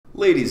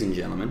Ladies and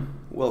gentlemen,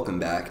 welcome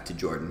back to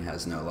Jordan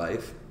Has No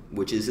Life,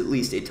 which is at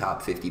least a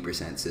top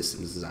 50%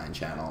 systems design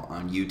channel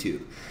on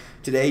YouTube.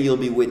 Today you'll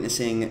be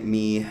witnessing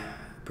me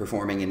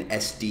performing an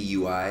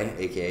SWE,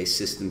 aka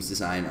Systems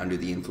Design Under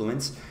the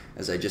Influence,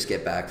 as I just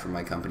get back from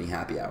my company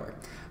happy hour.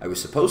 I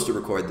was supposed to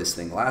record this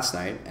thing last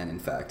night, and in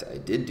fact I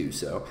did do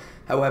so.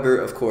 However,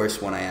 of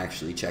course, when I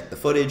actually checked the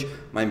footage,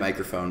 my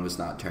microphone was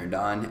not turned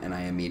on, and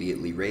I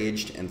immediately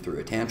raged and threw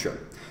a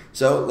tantrum.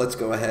 So let's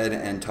go ahead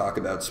and talk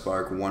about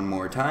Spark one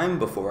more time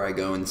before I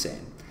go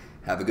insane.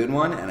 Have a good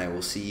one, and I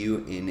will see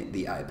you in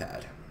the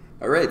iPad.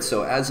 Alright,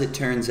 so as it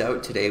turns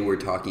out, today we're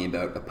talking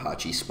about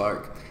Apache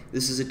Spark.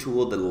 This is a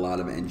tool that a lot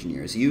of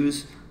engineers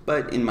use,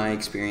 but in my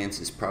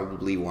experience is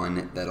probably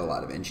one that a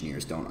lot of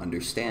engineers don't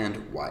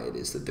understand why it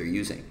is that they're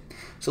using.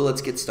 So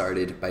let's get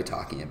started by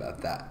talking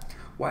about that.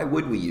 Why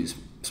would we use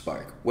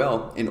Spark?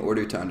 Well, in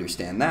order to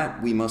understand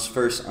that, we must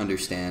first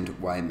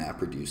understand why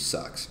MapReduce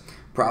sucks.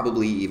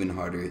 Probably even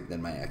harder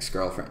than my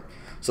ex-girlfriend.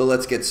 So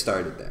let's get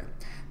started there.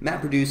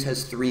 MapReduce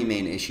has three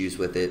main issues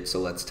with it, so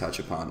let's touch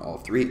upon all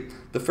three.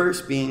 The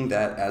first being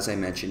that, as I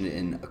mentioned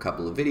in a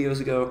couple of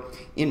videos ago,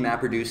 in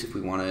MapReduce, if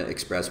we want to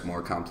express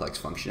more complex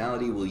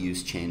functionality, we'll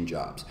use chain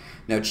jobs.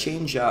 Now,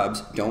 chain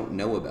jobs don't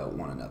know about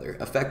one another.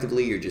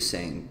 Effectively, you're just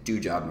saying, do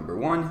job number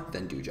 1,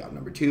 then do job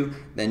number 2,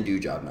 then do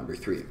job number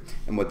 3.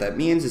 And what that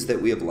means is that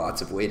we have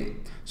lots of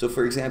waiting. So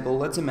for example,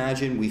 let's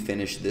imagine we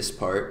finish this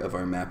part of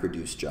our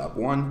MapReduce job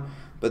 1,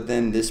 but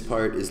then this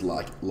part is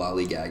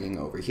lollygagging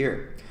over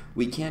here.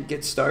 We can't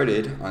get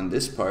started on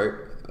this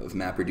part of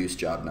MapReduce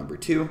job number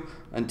 2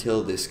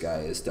 until this guy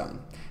is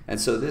done. And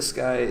so this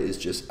guy is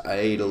just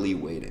idly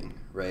waiting,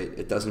 right?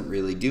 It doesn't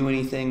really do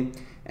anything,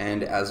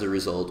 and as a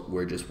result,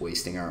 we're just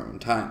wasting our own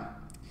time.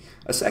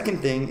 A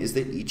second thing is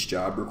that each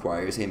job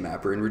requires a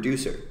mapper and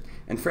reducer.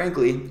 And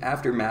frankly,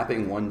 after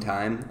mapping one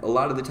time, a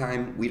lot of the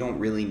time we don't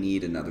really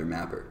need another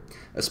mapper,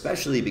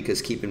 especially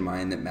because keep in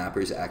mind that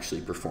mappers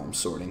actually perform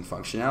sorting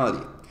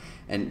functionality.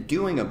 And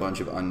doing a bunch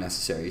of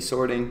unnecessary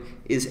sorting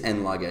is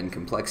n log n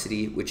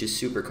complexity, which is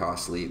super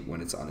costly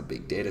when it's on a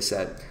big data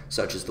set,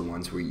 such as the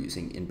ones we're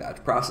using in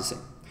batch processing.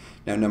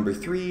 Now, number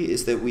 3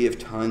 is that we have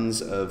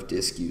tons of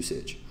disk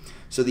usage.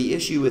 So the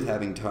issue with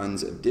having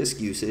tons of disk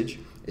usage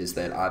is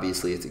that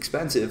obviously it's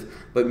expensive,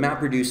 but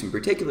MapReduce in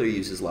particular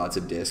uses lots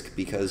of disk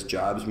because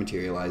jobs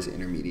materialize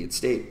intermediate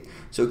state.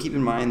 So keep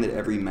in mind that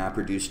every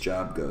MapReduce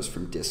job goes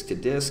from disk to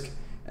disk,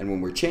 and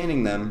when we're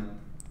chaining them,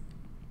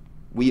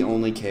 we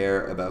only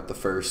care about the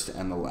first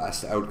and the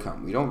last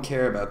outcome. We don't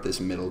care about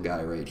this middle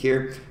guy right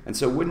here, and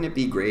so wouldn't it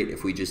be great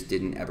if we just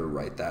didn't ever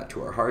write that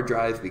to our hard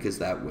drive, because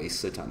that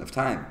wastes a ton of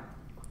time.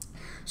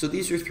 So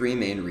these are three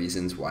main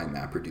reasons why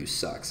MapReduce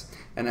sucks,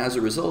 and as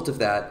a result of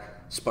that,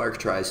 Spark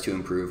tries to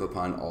improve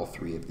upon all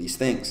three of these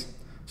things.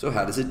 So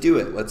how does it do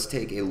it? Let's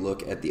take a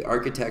look at the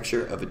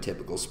architecture of a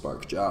typical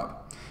Spark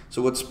job.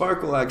 So what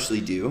Spark will actually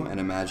do, and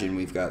imagine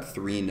we've got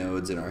 3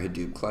 nodes in our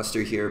Hadoop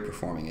cluster here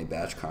performing a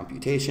batch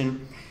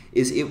computation,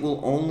 is it will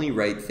only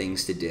write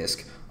things to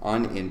disk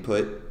on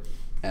input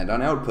and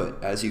on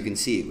output, as you can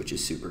see, which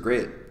is super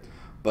great.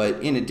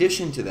 But in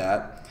addition to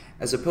that,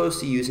 as opposed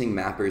to using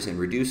mappers and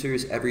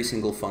reducers, every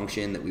single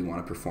function that we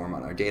want to perform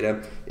on our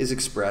data is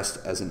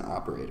expressed as an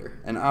operator.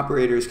 And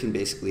operators can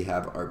basically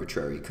have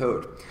arbitrary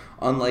code.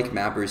 Unlike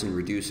mappers and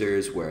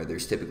reducers, where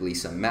there's typically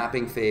some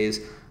mapping phase,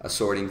 a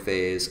sorting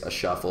phase, a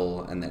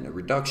shuffle, and then a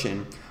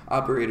reduction,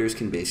 operators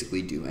can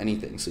basically do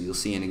anything. So you'll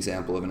see an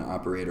example of an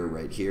operator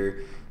right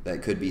here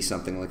that could be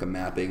something like a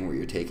mapping where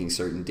you're taking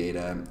certain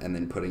data and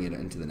then putting it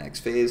into the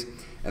next phase.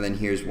 And then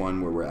here's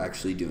one where we're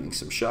actually doing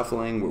some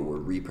shuffling, where we're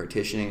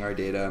repartitioning our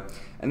data.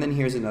 And then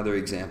here's another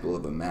example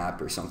of a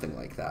map or something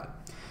like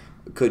that.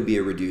 It could be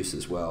a reduce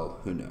as well,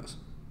 who knows.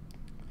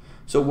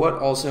 So what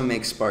also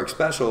makes Spark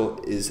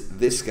special is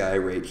this guy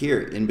right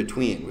here in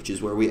between, which is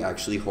where we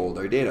actually hold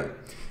our data.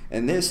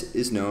 And this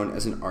is known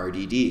as an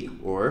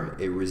RDD, or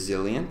a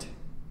resilient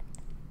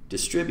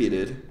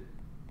distributed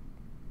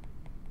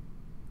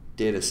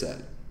data set.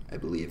 I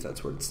believe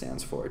that's what it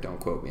stands for. Don't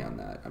quote me on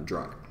that. I'm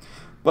drunk.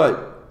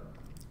 But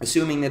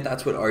assuming that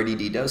that's what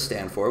RDD does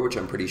stand for, which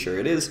I'm pretty sure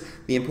it is,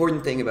 the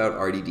important thing about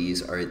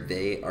RDDs are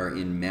they are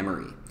in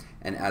memory.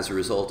 And as a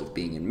result of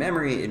being in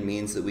memory, it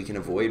means that we can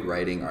avoid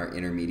writing our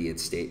intermediate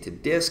state to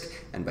disk,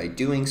 and by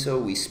doing so,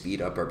 we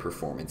speed up our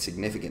performance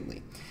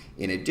significantly.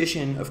 In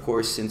addition, of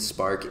course, since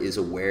Spark is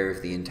aware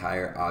of the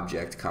entire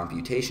object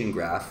computation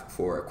graph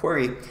for a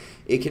query,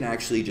 it can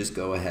actually just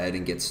go ahead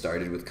and get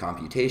started with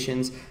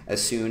computations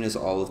as soon as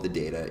all of the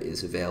data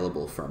is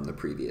available from the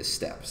previous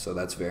step. So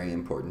that's very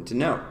important to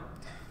know.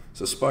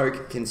 So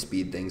Spark can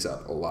speed things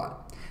up a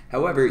lot.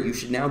 However, you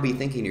should now be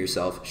thinking to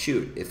yourself,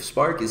 shoot, if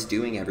Spark is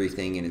doing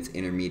everything in its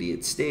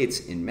intermediate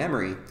states in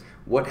memory,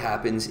 what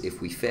happens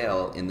if we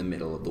fail in the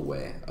middle of the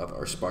way of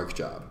our Spark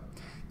job?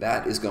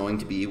 That is going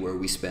to be where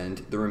we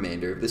spend the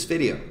remainder of this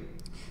video.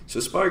 So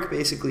Spark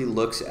basically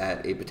looks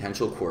at a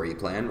potential query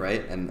plan,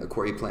 right? And a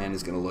query plan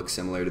is going to look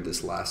similar to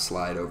this last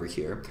slide over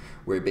here,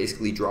 where it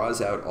basically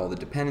draws out all the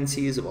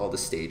dependencies of all the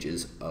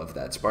stages of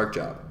that Spark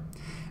job.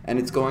 And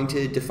it's going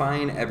to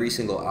define every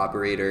single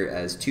operator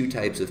as two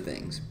types of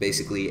things,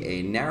 basically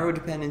a narrow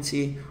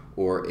dependency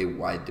or a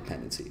wide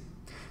dependency.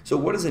 So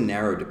what is a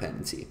narrow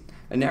dependency?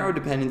 A narrow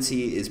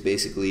dependency is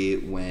basically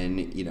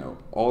when,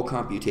 all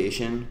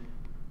computation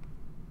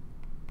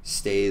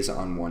stays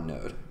on one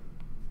node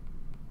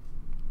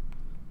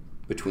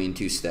between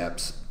two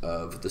steps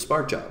of the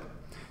Spark job.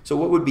 So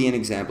what would be an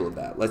example of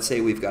that? Let's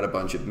say we've got a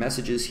bunch of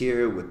messages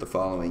here with the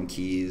following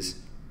keys,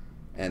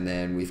 and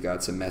then we've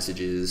got some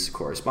messages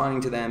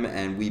corresponding to them,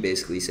 and we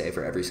basically say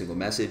for every single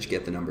message,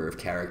 get the number of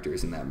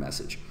characters in that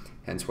message.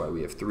 Hence why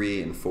we have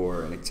 3 and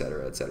 4 and et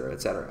cetera, et cetera,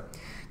 et cetera.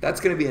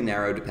 That's going to be a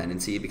narrow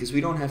dependency because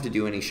we don't have to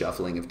do any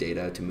shuffling of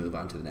data to move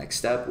on to the next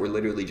step. We're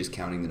literally just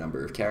counting the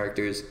number of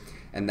characters,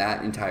 and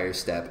that entire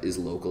step is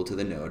local to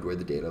the node where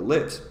the data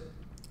lives.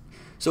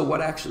 So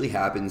what actually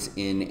happens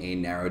in a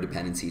narrow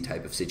dependency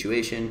type of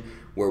situation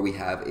where we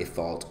have a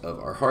fault of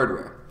our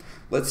hardware?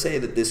 Let's say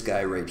that this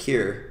guy right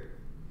here,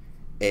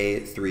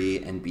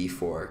 A3 and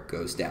B4,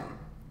 goes down.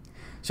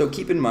 So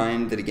keep in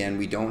mind that, again,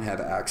 we don't have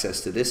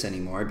access to this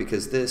anymore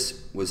because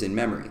this was in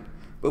memory.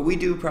 But we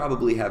do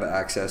probably have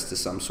access to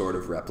some sort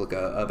of replica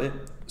of it,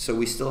 so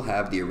we still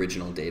have the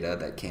original data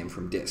that came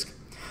from disk.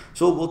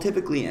 So what we'll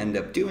typically end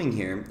up doing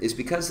here is,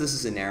 because this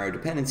is a narrow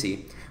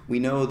dependency, we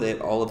know that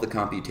all of the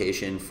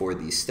computation for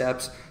these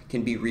steps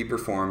can be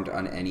reperformed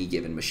on any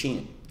given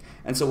machine.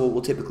 And so what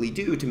we'll typically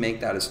do to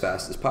make that as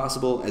fast as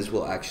possible is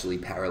we'll actually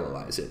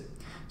parallelize it.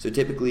 So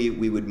typically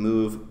we would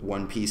move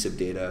one piece of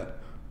data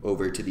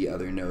over to the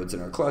other nodes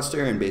in our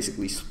cluster and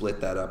basically split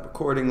that up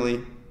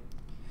accordingly.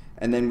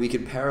 And then we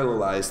could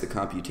parallelize the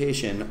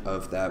computation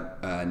of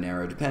that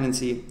narrow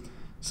dependency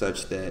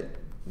such that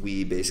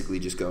we basically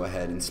just go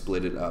ahead and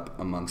split it up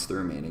amongst the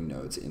remaining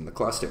nodes in the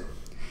cluster.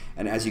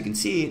 And as you can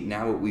see,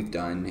 now what we've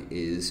done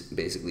is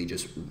basically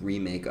just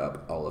remake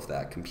up all of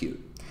that compute.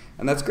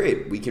 And that's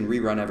great. We can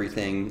rerun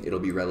everything. It'll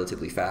be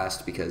relatively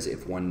fast because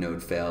if one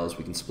node fails,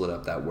 we can split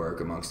up that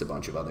work amongst a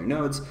bunch of other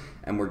nodes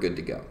and we're good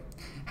to go.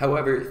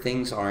 However,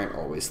 things aren't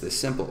always this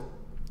simple.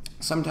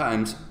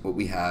 Sometimes what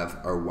we have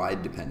are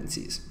wide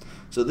dependencies.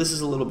 So this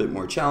is a little bit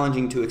more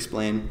challenging to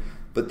explain,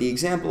 but the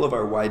example of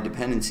our wide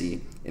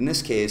dependency in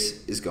this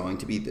case is going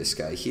to be this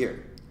guy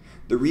here.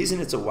 The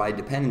reason it's a wide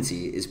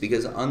dependency is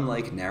because,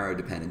 unlike narrow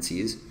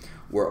dependencies,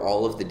 where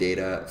all of the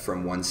data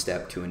from one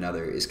step to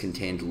another is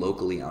contained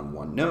locally on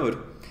one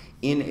node,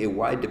 in a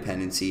wide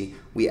dependency,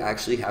 we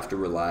actually have to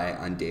rely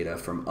on data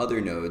from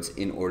other nodes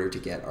in order to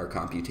get our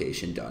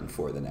computation done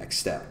for the next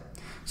step.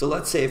 So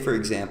let's say, for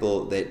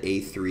example, that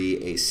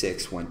A3,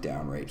 A6 went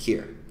down right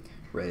here,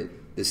 right?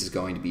 This is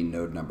going to be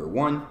node number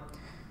 1.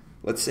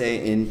 Let's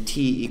say in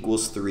t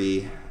equals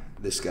 3,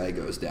 this guy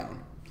goes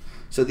down.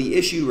 So the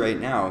issue right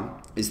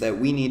now is that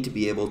we need to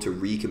be able to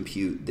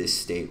recompute this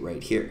state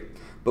right here.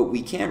 But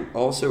we can't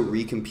also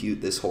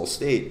recompute this whole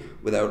state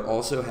without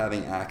also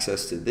having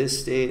access to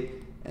this state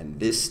and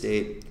this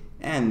state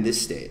and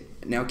this state.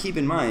 Now keep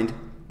in mind,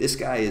 this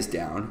guy is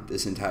down,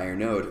 this entire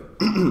node.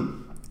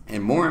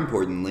 And more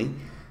importantly,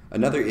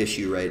 another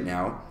issue right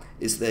now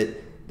is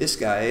that this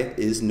guy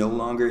is no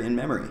longer in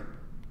memory,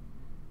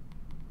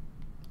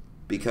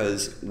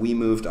 because we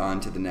moved on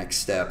to the next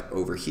step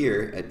over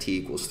here at t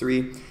equals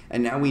 3,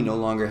 and now we no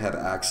longer have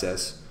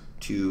access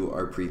to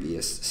our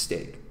previous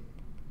state.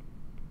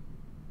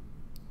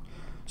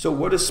 So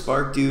what does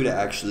Spark do to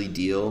actually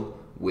deal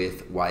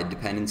with wide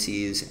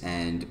dependencies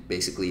and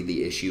basically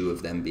the issue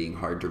of them being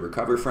hard to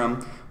recover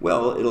from?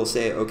 Well, it'll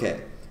say,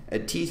 okay,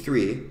 at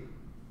t3,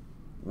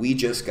 we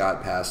just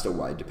got past a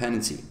wide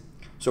dependency.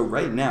 So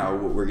right now,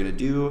 what we're going to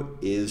do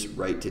is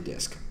write to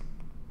disk.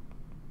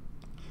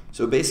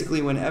 So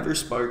basically, whenever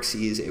Spark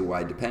sees a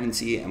wide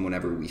dependency and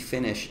whenever we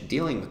finish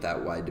dealing with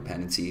that wide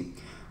dependency,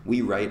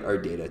 we write our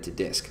data to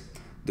disk.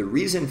 The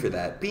reason for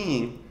that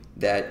being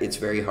that it's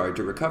very hard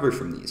to recover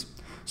from these.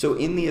 So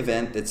in the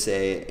event that,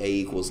 say, a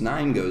equals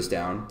 9 goes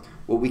down,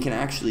 what we can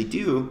actually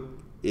do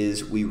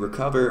is we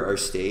recover our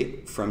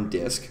state from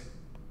disk.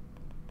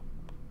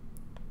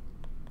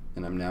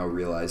 And I'm now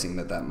realizing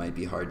that that might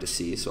be hard to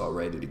see, so I'll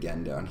write it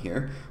again down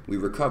here. We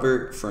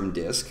recover from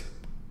disk.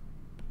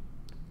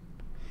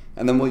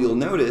 And then what you'll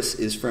notice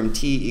is from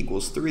t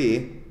equals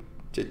 3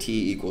 to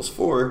t equals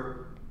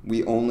 4,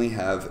 we only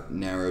have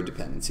narrow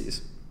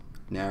dependencies.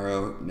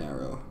 Narrow,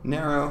 narrow,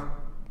 narrow.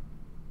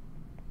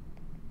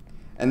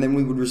 And then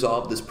we would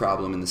resolve this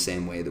problem in the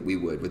same way that we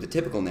would with a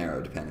typical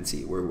narrow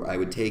dependency, where I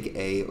would take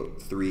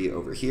A3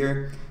 over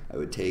here, I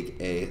would take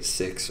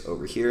A6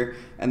 over here,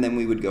 and then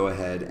we would go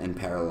ahead and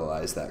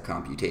parallelize that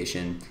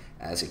computation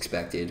as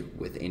expected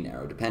with a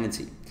narrow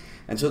dependency.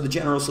 And so the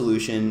general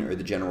solution, or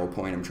the general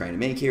point I'm trying to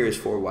make here, is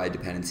for wide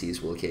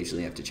dependencies we'll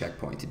occasionally have to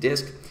checkpoint to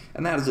disk,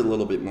 and that is a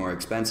little bit more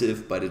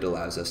expensive, but it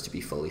allows us to be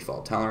fully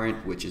fault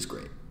tolerant, which is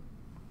great.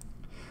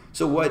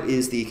 So what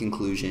is the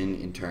conclusion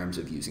in terms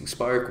of using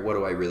Spark? What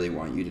do I really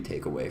want you to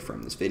take away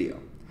from this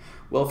video?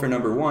 Well, for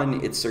number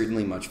one, it's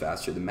certainly much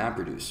faster than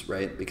MapReduce,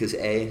 right? Because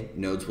A,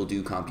 nodes will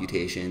do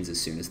computations as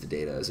soon as the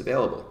data is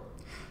available.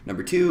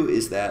 Number two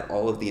is that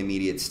all of the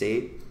immediate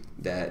state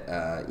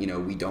that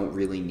we don't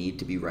really need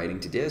to be writing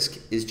to disk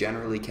is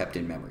generally kept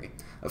in memory.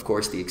 Of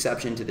course, the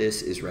exception to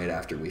this is right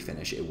after we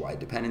finish a wide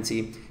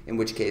dependency, in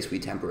which case we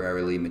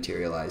temporarily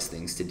materialize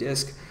things to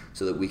disk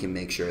so that we can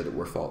make sure that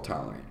we're fault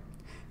tolerant.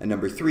 And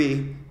number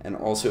 3, and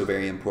also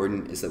very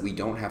important, is that we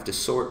don't have to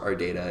sort our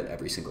data at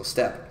every single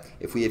step.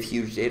 If we have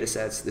huge data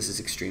sets, this is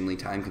extremely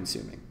time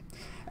consuming.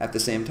 At the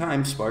same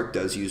time, Spark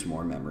does use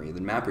more memory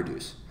than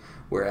MapReduce.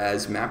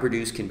 Whereas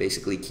MapReduce can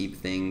basically keep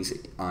things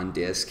on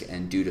disk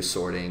and due to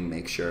sorting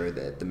make sure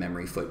that the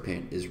memory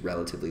footprint is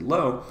relatively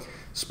low,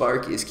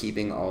 Spark is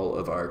keeping all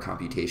of our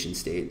computation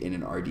state in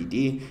an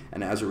RDD,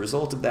 and as a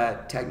result of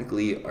that,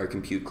 technically our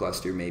compute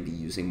cluster may be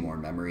using more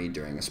memory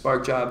during a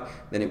Spark job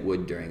than it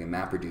would during a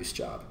MapReduce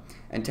job.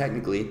 And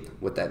technically,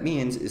 what that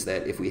means is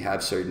that if we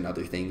have certain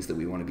other things that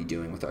we want to be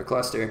doing with our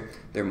cluster,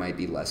 there might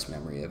be less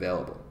memory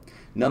available.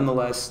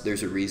 Nonetheless,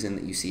 there's a reason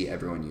that you see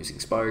everyone using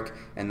Spark,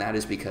 and that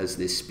is because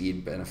this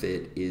speed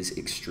benefit is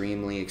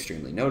extremely,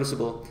 extremely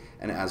noticeable,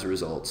 and as a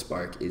result,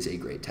 Spark is a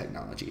great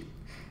technology.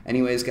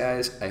 Anyways,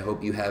 guys, I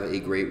hope you have a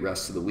great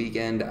rest of the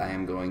weekend. I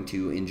am going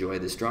to enjoy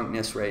this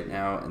drunkenness right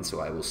now, and so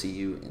I will see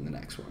you in the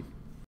next one.